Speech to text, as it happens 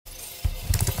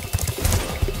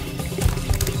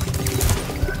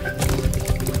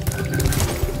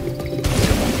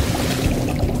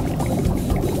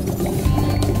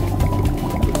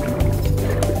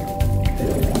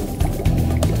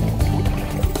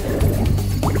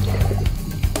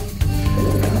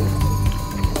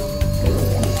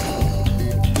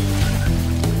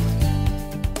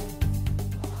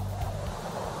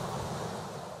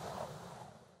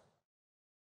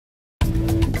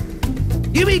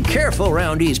careful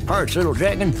around these parts, little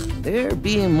dragon. There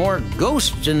be more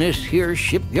ghosts in this here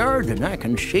shipyard than I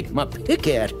can shake my pick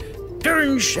at.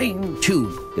 Darn shame,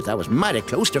 too, because I was mighty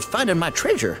close to finding my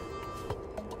treasure.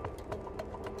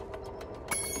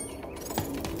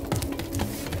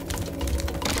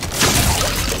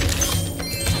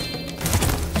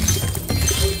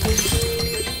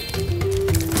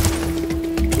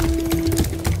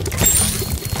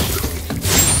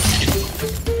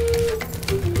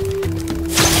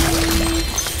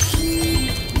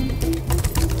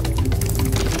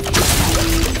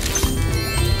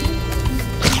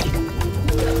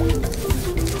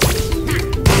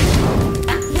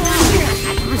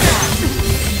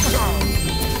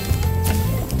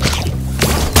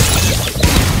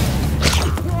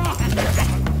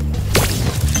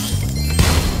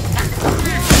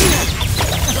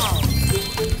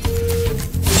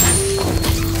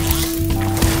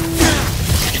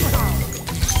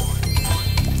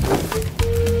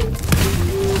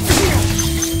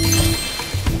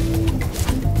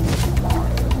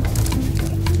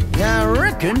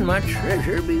 My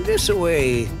treasure be this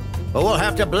away. But we'll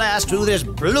have to blast through this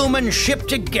bloomin' ship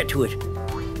to get to it.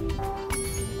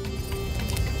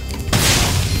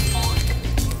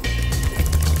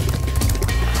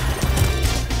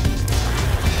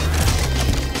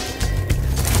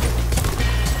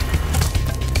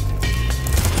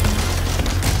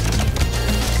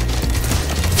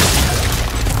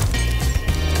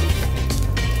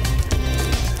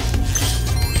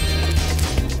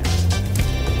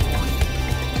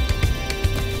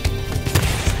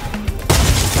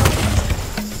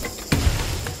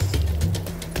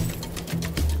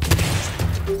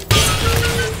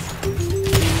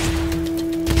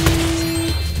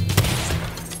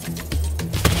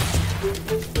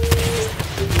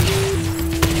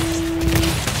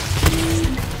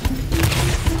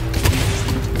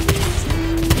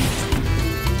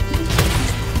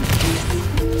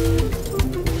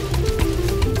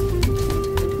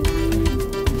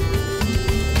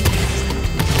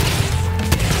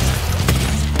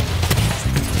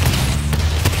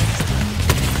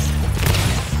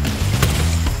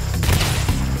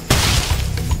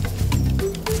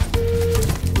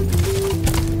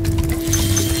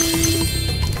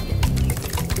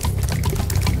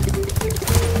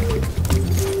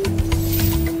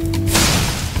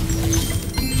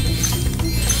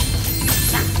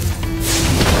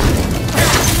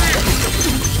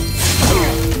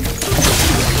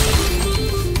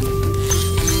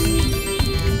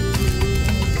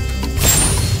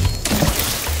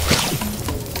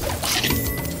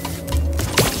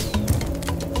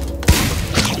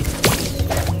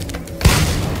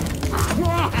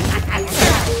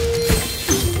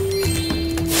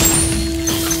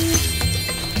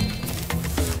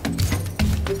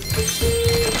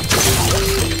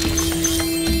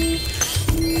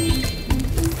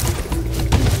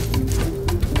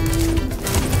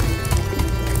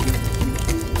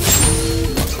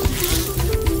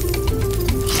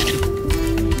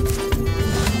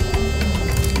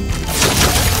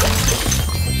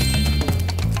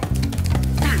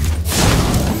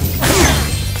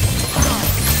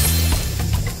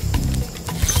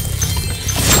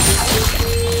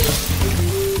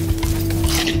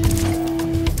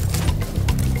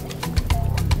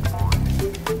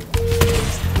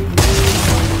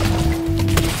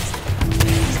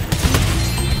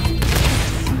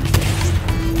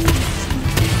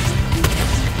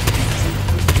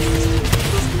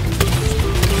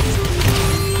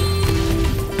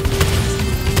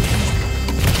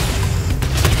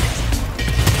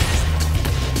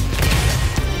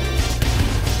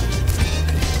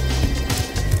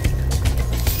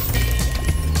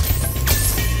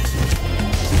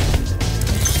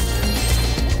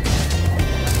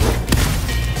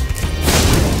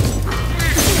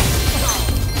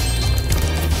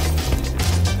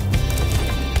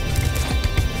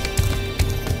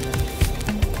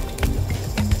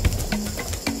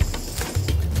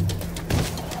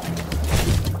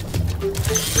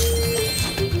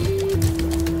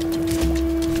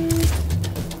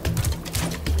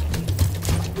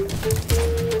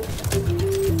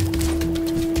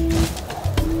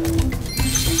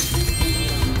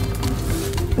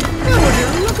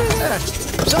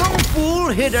 Some fool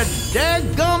hid a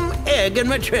daggum egg in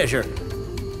my treasure.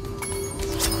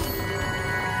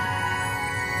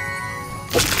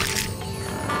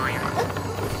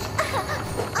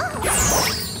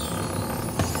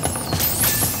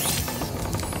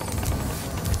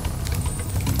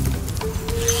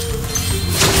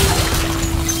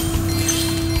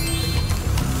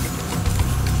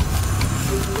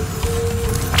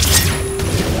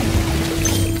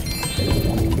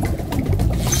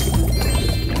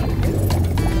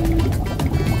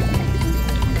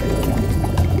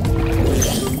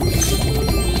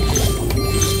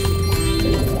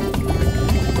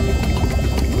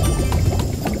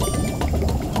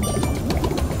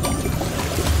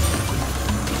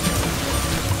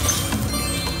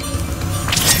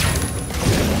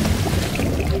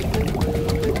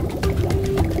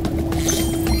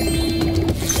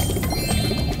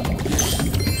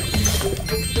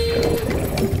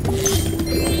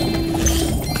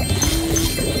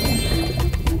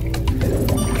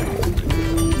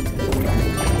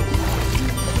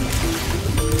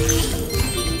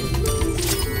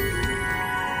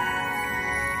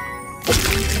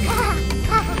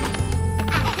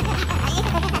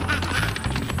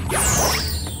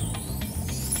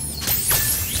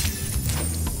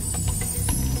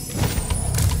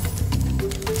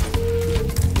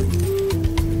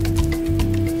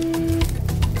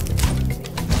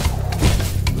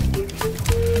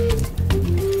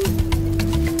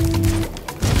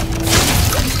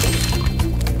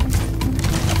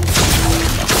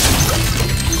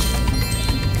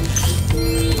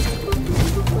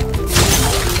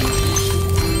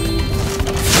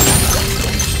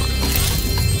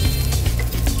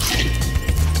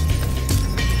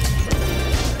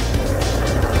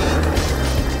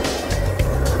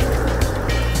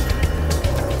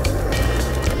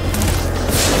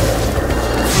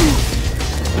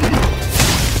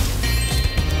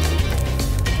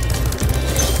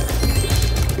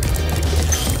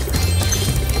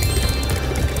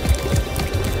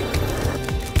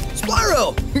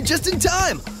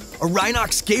 A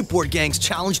Rhinox skateboard gang's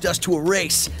challenged us to a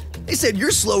race. They said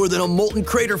you're slower than a molten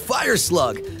crater fire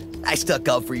slug. I stuck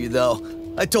up for you, though.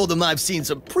 I told them I've seen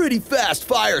some pretty fast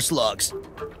fire slugs.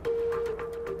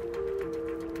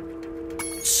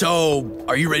 So,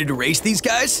 are you ready to race these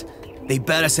guys? They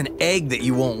bet us an egg that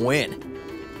you won't win.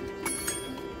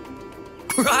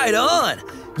 Right on!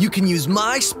 You can use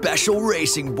my special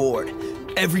racing board.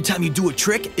 Every time you do a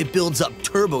trick, it builds up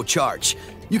turbo charge.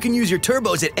 You can use your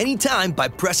turbos at any time by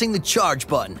pressing the charge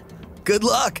button. Good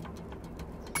luck!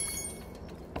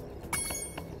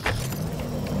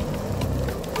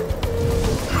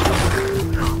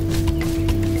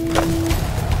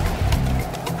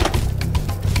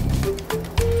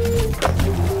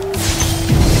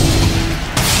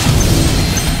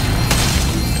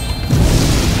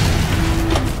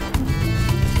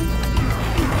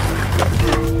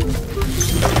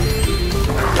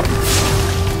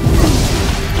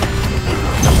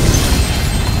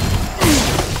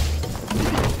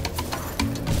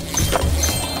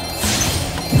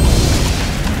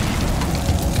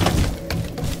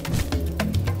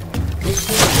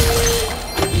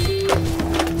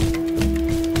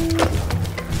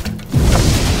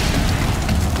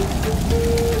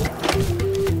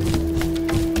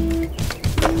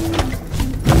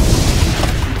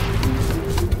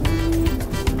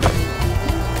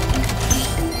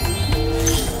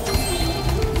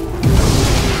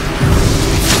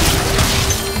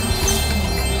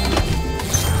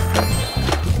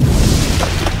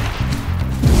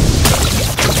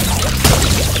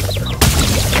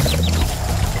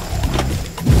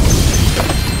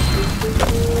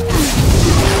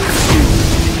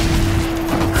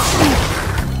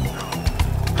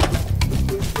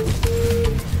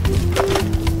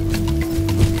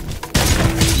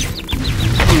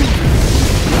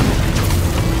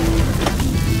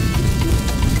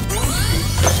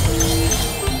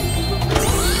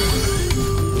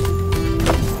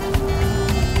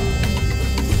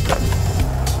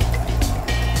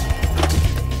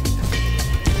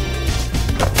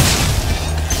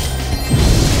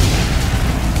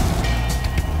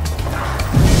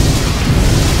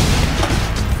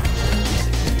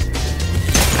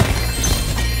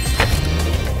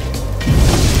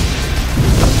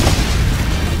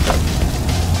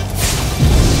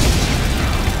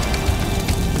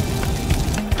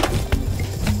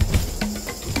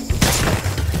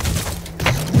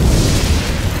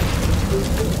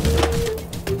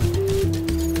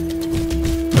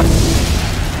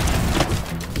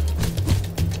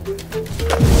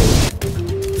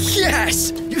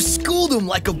 Yes! You schooled them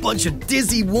like a bunch of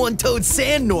dizzy one-toed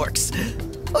sand norks.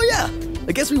 Oh yeah,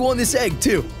 I guess we won this egg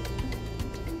too.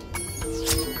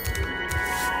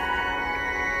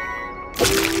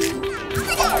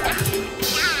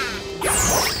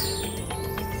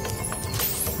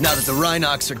 Now that the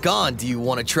Rhinox are gone, do you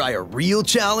want to try a real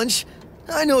challenge?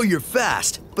 I know you're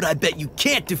fast, but I bet you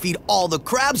can't defeat all the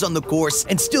crabs on the course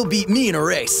and still beat me in a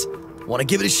race. Want to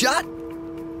give it a shot?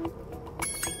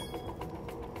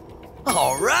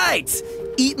 All right!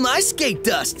 Eat my skate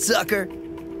dust, sucker!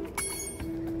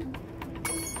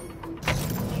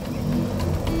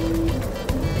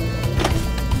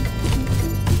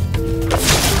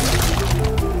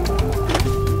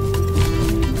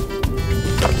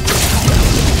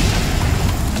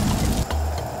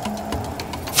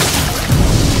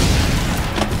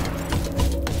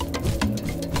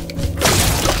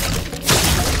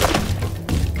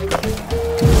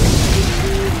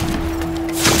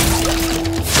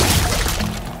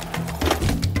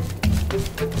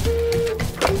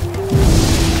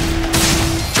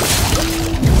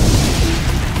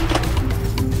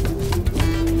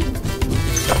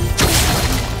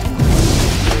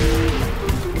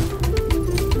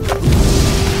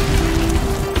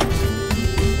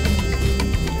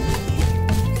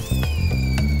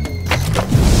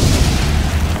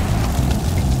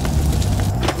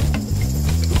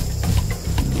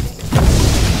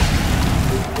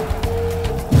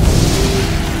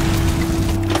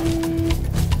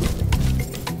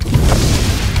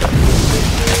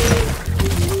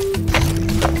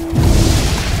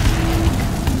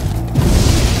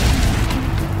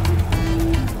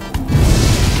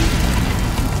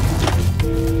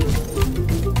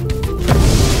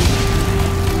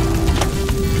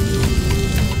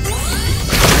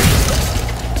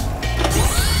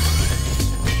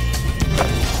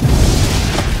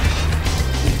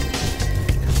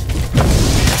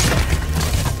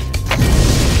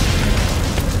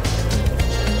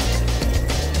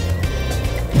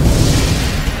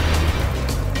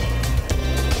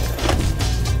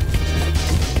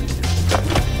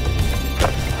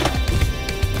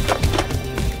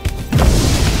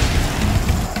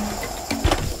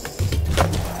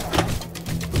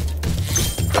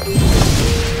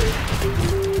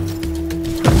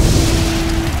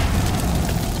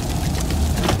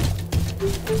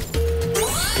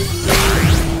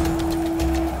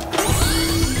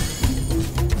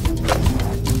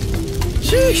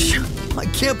 Sheesh! I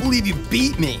can't believe you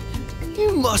beat me.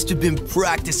 You must have been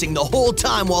practicing the whole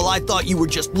time while I thought you were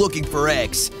just looking for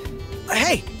eggs.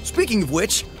 Hey, speaking of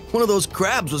which, one of those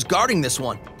crabs was guarding this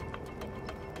one.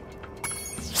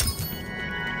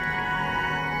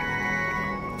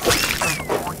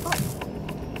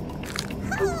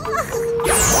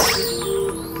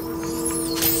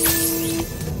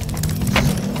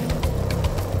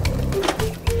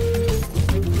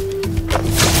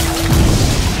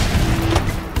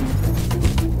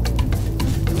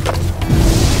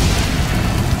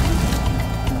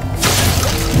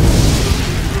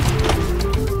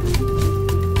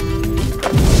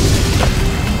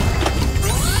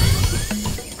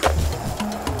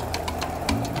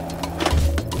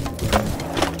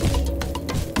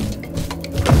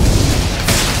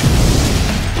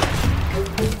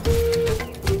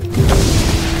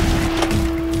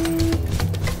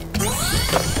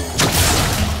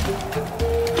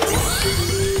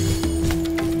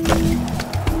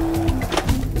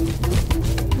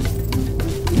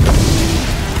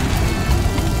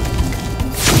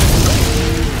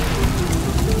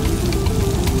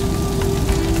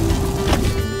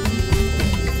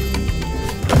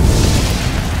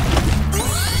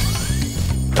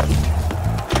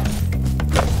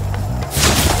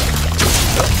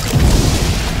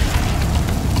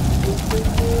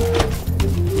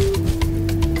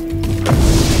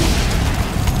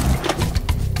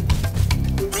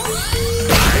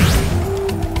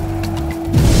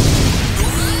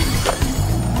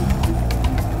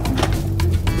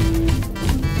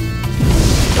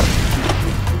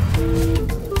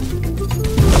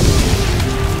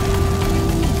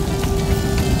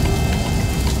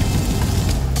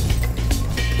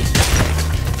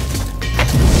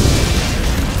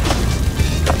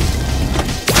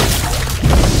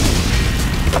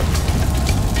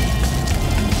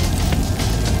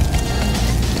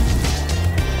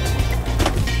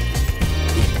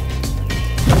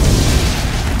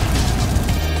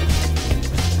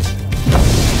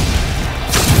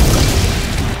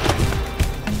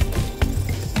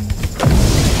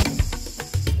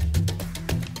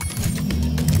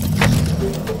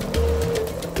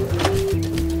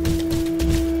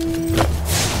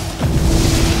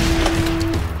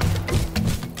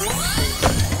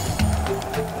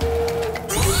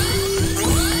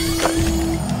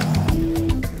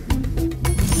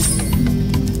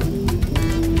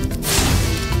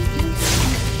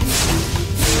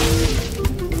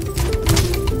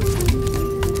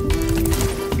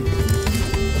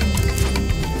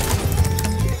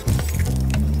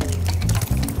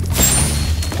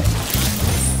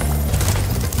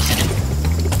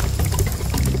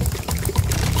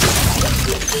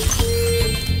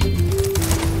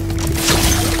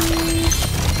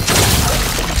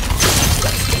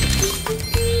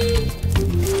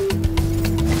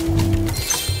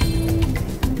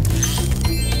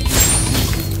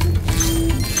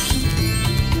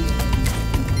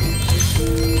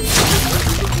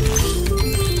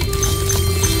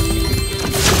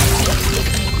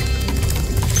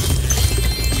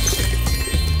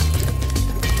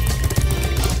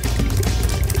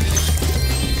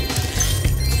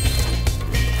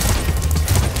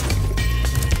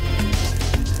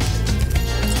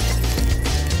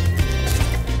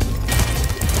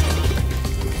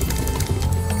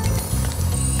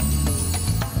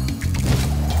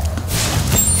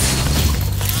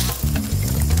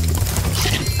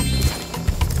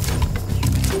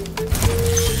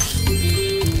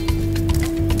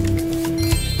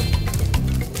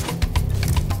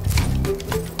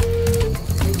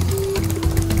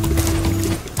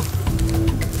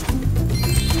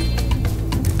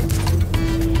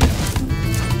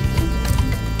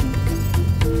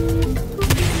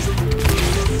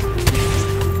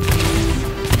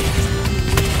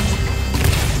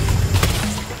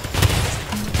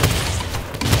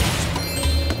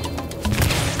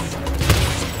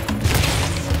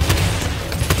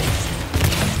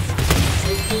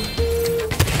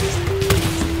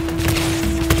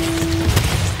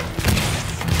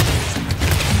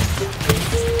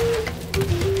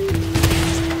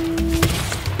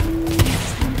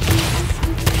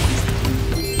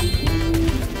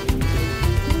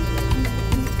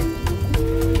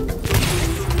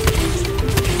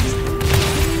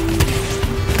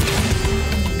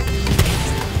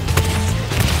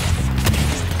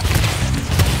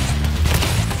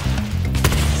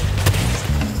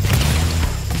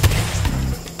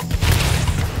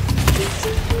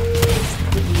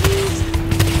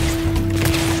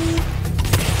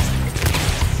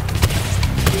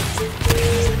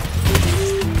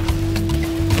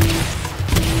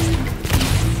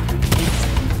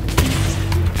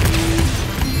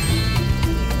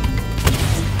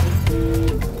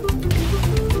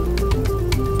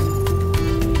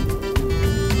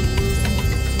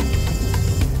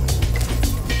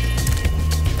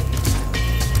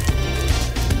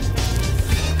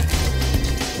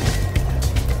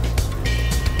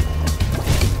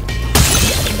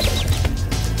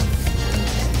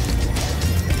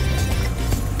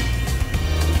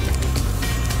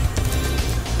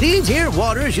 here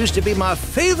waters used to be my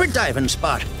favorite diving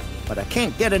spot, but I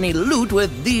can't get any loot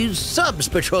with these subs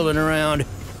patrolling around.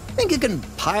 Think you can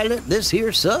pilot this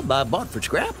here sub I bought for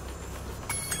scrap?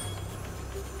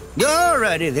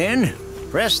 Alrighty then.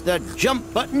 Press the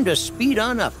jump button to speed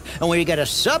on up, and when you get a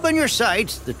sub in your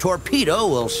sights, the torpedo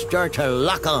will start to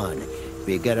lock on. If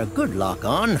you get a good lock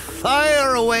on,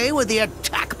 fire away with the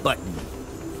attack button.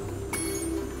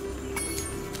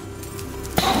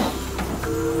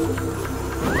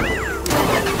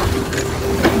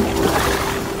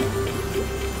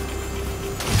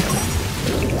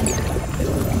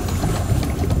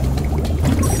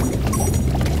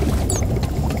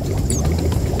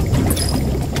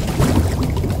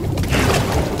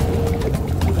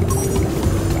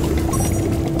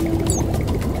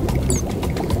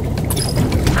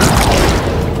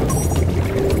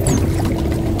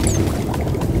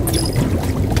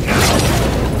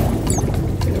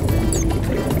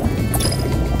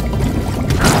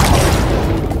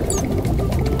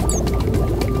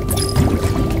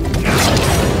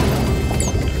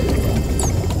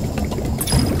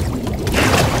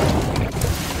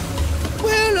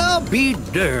 Be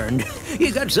darned.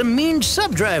 You got some mean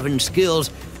sub-driving skills.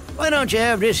 Why don't you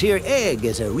have this here egg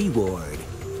as a reward?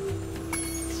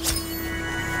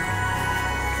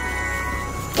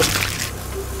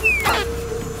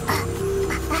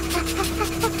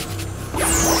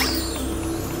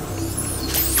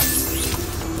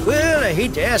 Well, I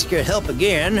hate to ask your help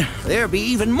again. There'll be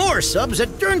even more subs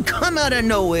that don't come out of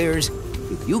nowheres.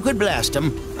 If you could blast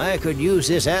them, I could use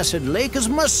this acid lake as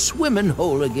my swimming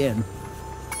hole again.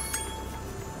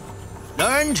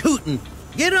 Darn tootin'.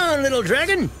 Get on, little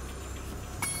dragon.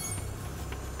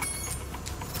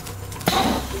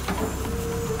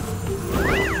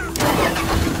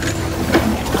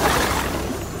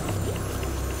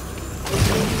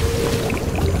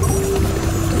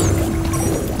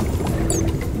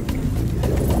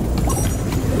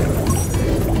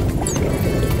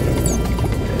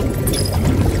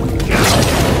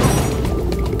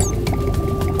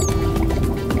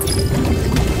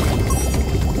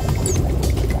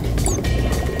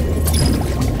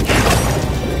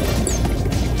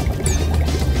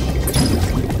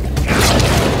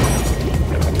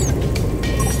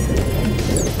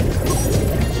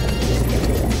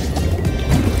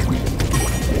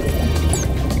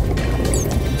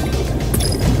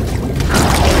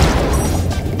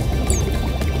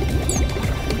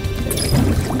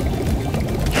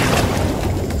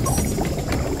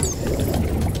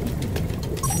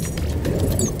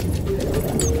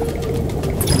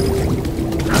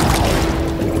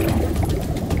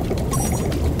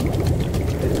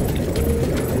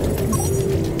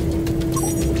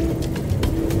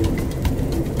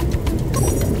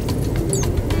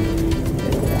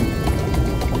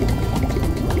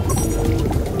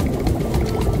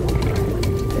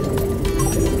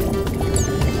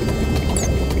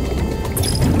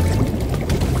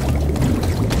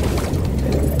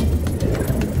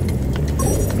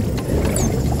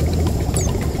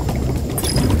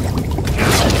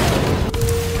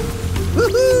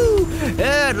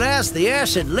 At last, the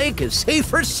acid lake is safe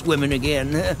for swimming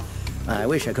again. I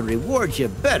wish I could reward you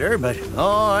better, but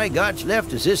all I got's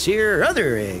left is this here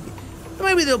other egg.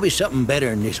 Maybe there'll be something better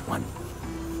than this one.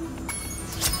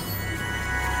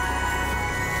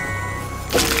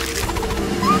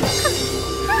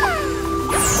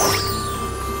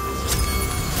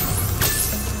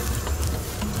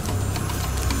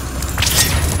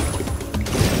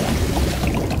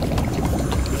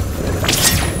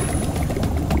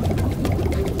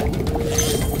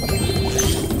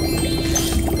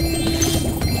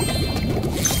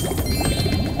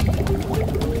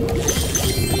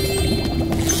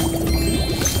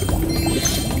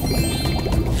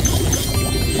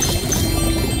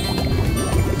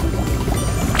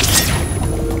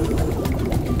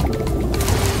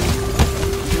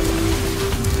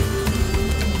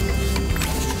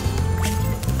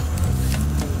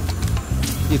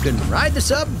 You can ride the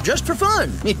sub just for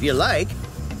fun, if you like.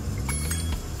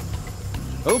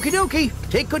 Okie dokie.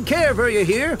 Take good care of her, you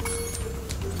hear?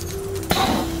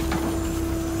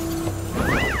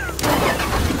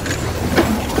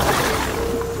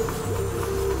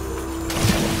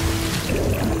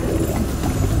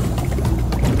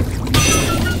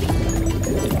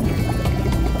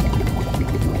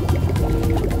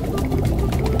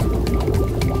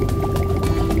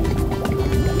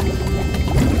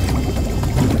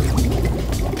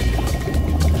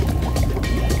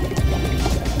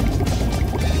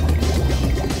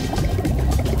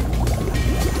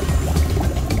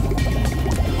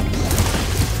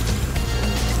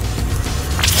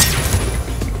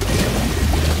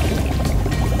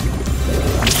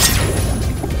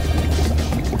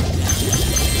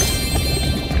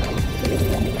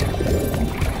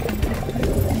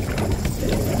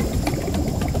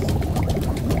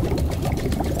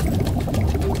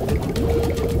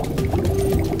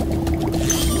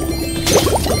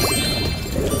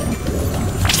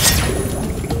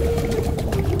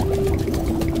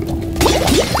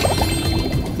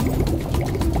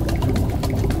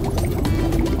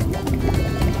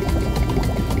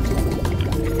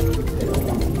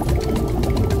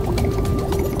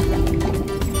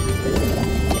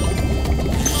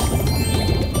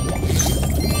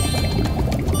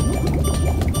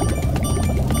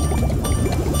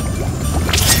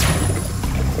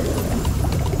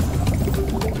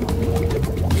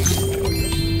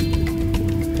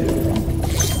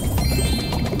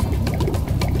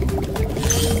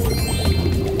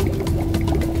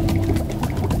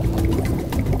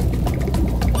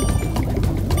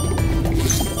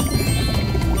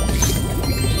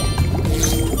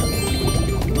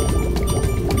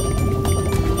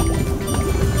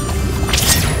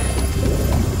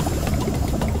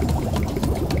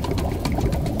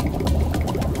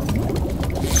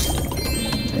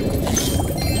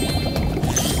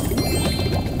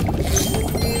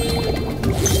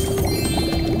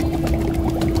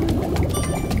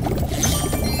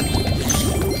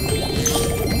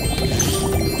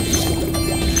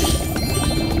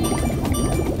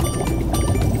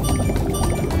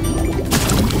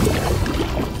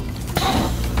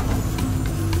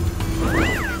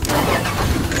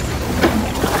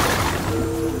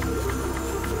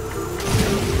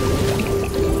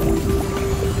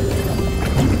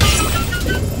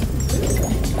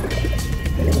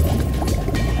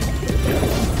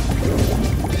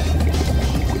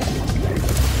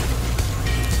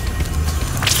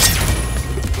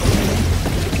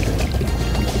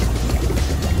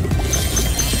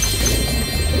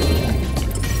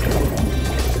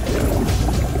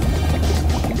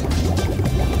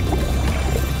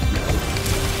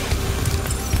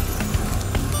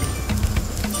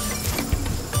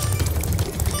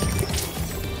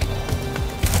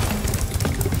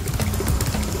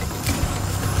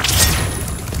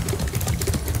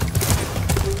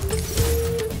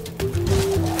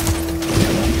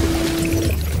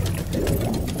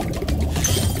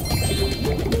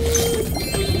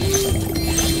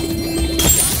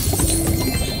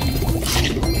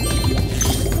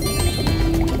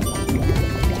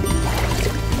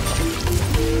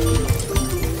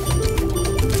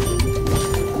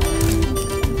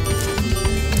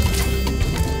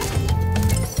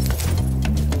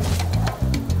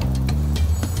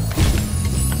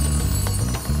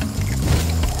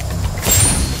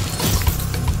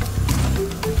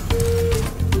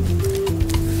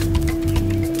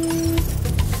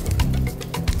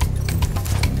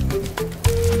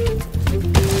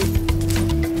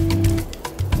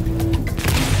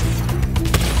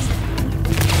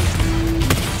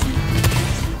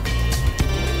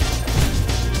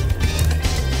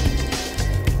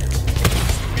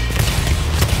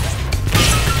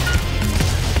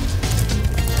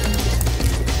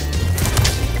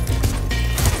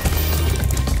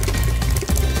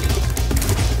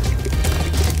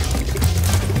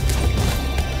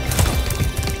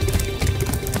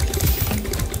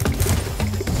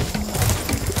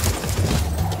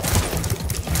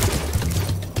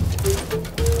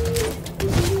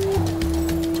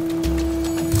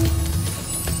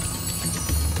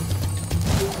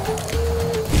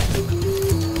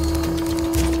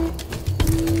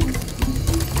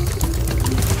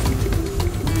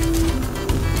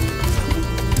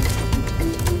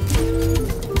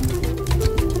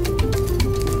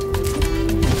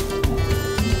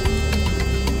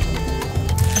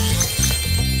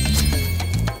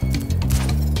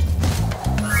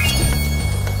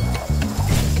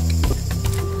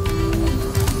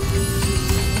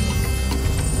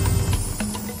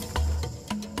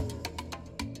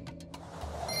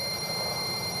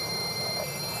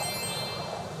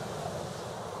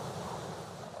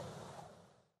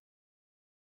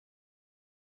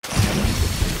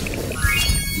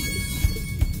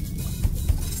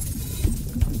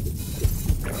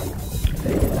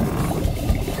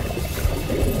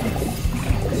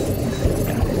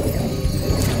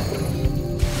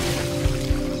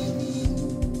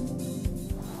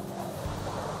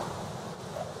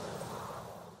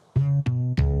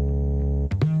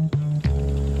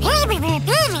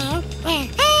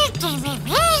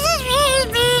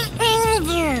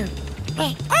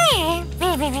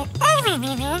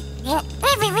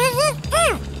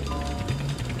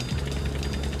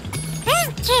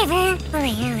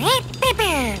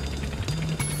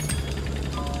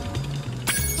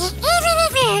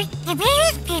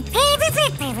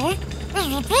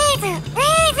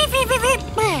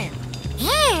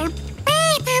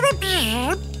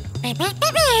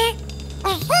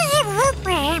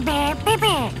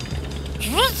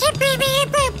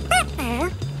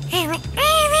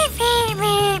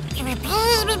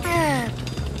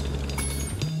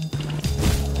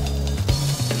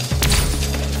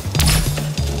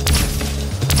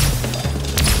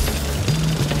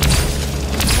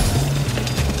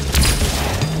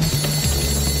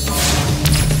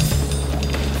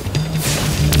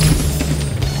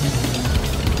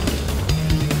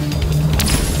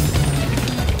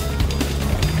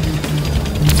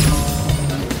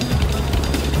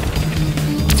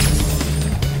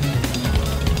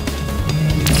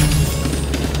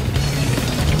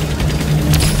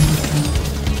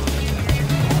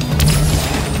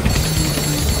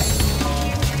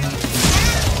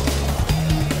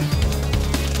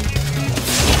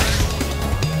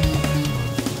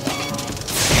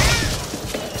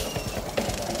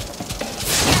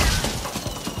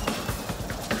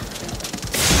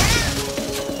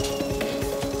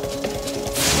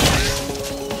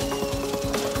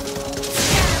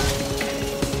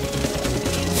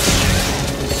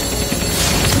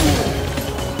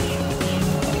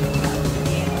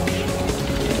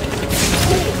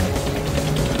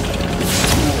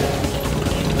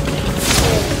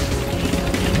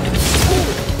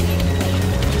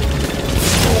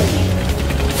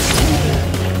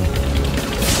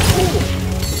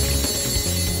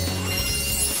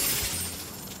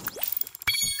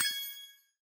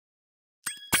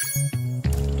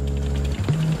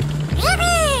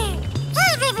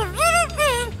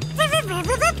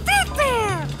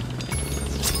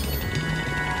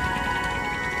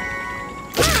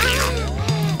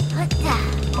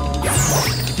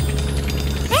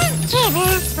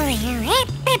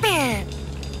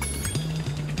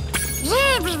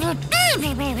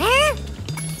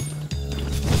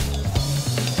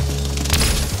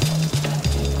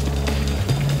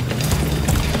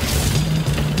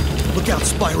 Look out,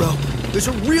 Spyro. There's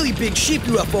a really big sheep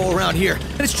UFO around here,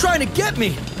 and it's trying to get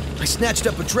me. I snatched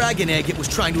up a dragon egg it was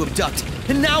trying to abduct,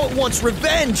 and now it wants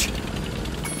revenge.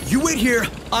 You wait here,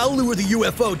 I'll lure the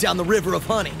UFO down the river of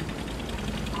honey.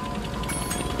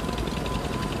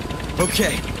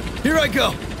 Okay, here I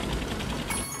go.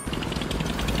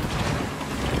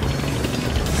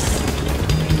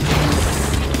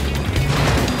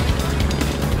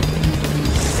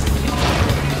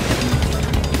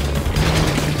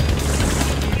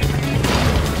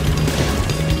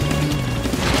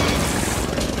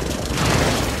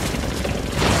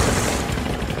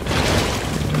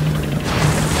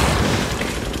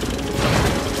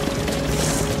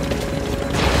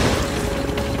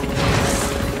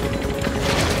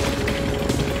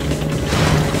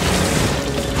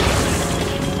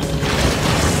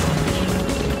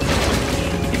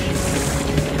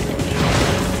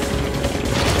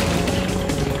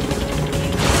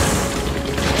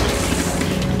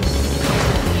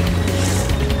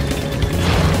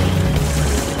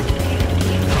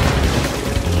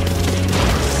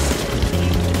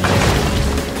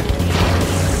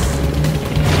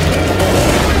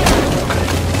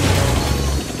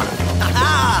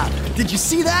 Did you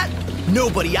see that?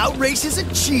 Nobody outraces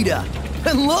a cheetah.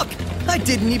 And look, I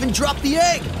didn't even drop the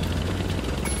egg.